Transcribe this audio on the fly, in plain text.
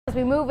As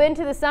we move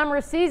into the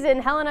summer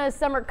season, Helena's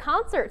summer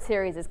concert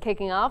series is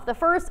kicking off. The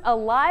first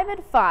Alive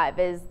at 5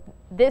 is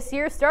this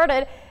year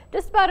started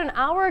just about an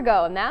hour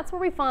ago, and that's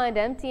where we find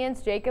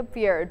MTN's Jacob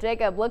Fuhr.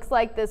 Jacob, looks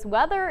like this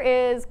weather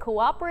is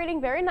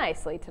cooperating very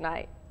nicely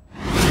tonight.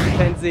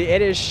 Kenzie,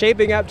 it is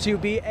shaping up to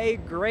be a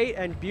great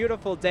and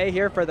beautiful day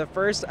here for the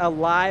first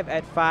Alive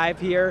at 5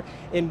 here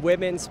in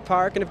Women's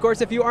Park. And of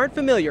course, if you aren't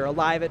familiar,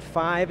 Alive at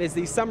 5 is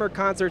the summer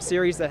concert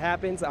series that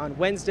happens on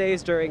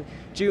Wednesdays during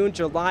June,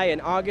 July,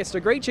 and August. A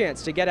great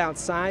chance to get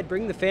outside,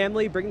 bring the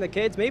family, bring the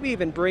kids, maybe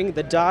even bring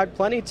the dog.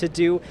 Plenty to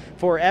do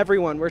for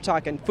everyone. We're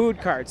talking food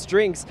carts,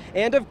 drinks,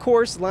 and of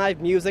course, live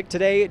music.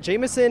 Today,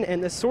 Jameson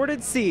and the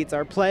Sorted Seeds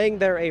are playing.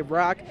 They're a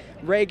rock,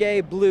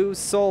 reggae, blues,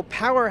 soul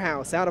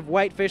powerhouse out of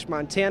Whitefish,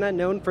 Montana,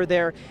 known for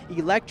their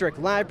electric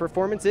live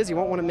performances. You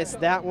won't want to miss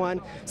that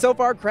one. So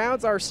far,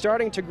 crowds are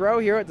starting to grow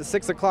here at the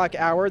 6 o'clock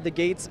hour. The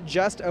gates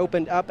just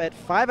opened up at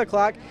 5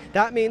 o'clock.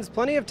 That means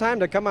plenty of time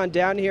to come on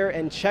down here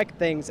and check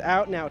things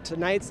out. Now,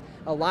 tonight's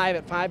Alive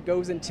at 5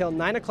 goes until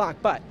 9 o'clock,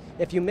 but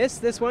if you miss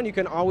this one, you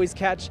can always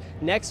catch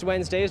next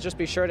Wednesdays. Just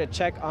be sure to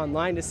check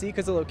online to see,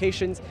 because the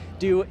locations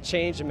do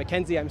change. And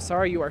Mackenzie, I'm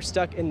sorry you are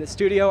stuck in the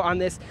studio on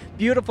this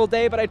beautiful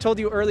day, but I told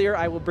you earlier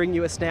I will bring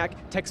you a snack.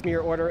 Text me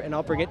your order and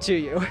I'll bring it to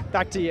you.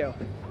 Back to you.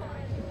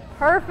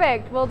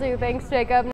 Perfect. Will do. Thanks, Jacob.